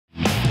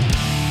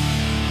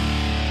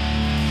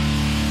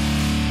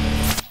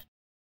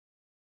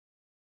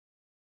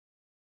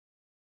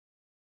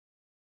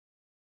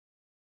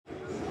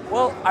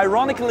Well,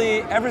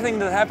 ironically, everything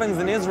that happens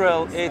in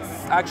Israel, it's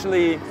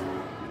actually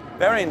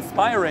very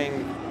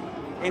inspiring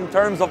in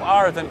terms of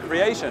art and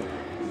creation.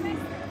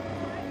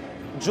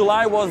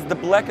 July was the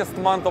blackest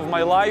month of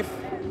my life,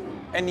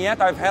 and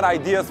yet I've had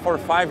ideas for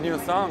 5 new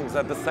songs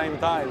at the same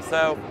time.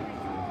 So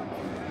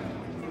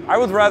I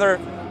would rather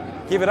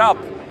give it up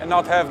and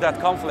not have that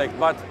conflict,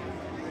 but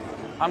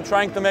I'm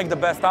trying to make the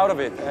best out of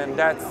it, and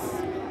that's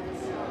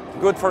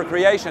good for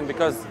creation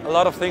because a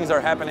lot of things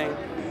are happening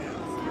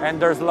and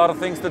there's a lot of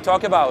things to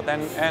talk about,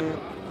 and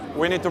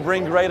we need to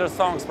bring greater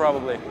songs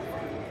probably.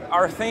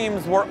 Our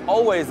themes were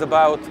always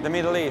about the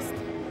Middle East,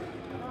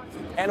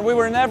 and we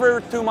were never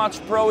too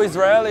much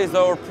pro-Israelis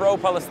or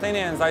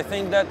pro-Palestinians. I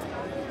think that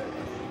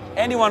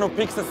anyone who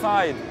picks a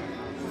side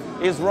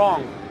is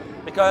wrong,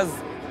 because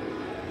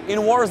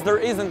in wars there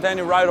isn't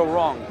any right or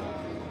wrong.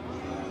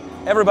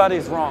 Everybody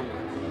is wrong.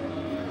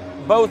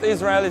 Both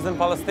Israelis and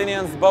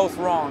Palestinians, both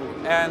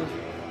wrong. And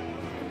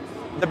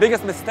the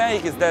biggest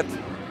mistake is that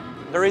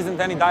there isn't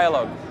any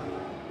dialogue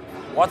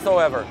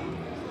whatsoever.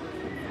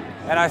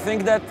 And I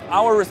think that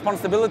our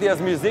responsibility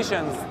as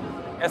musicians,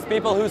 as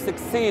people who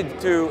succeed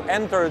to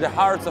enter the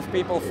hearts of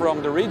people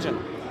from the region,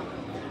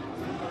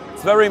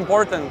 it's very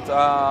important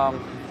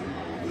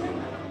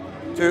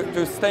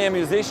to stay a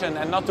musician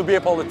and not to be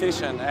a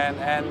politician.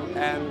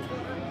 And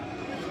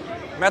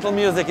metal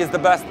music is the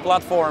best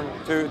platform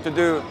to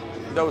do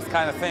those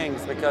kind of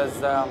things,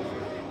 because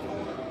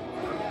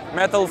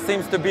metal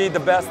seems to be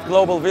the best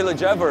global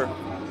village ever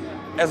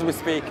as we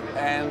speak,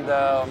 and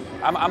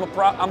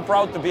I'm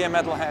proud to be a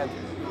metalhead.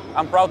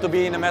 I'm proud to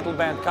be in a metal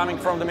band coming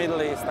from the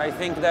Middle East. I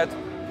think that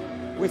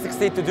we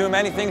succeed to do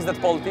many things that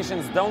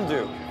politicians don't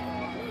do.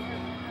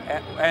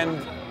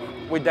 And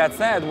with that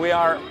said,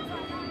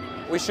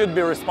 we should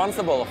be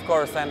responsible, of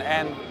course,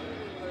 and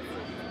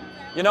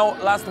you know,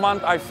 last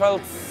month I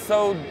felt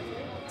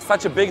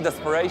such a big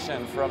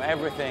desperation from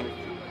everything.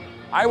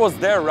 I was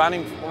there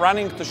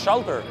running to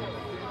shelter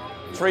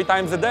 3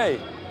 times a day.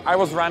 I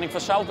was running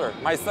for shelter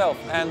myself,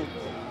 and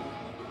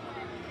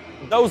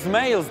those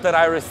mails that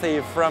I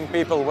receive from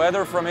people,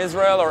 whether from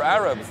Israel or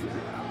Arabs,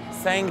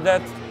 saying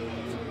that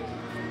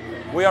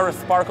we are a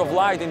spark of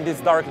light in this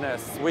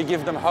darkness, we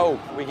give them hope,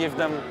 we give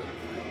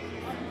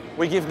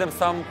them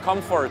some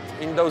comfort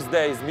in those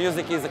days.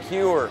 Music is a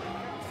cure.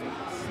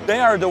 They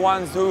are the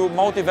ones who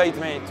motivate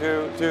me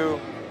to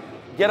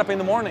get up in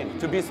the morning,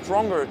 to be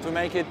stronger, to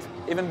make it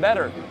even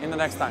better in the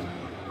next time.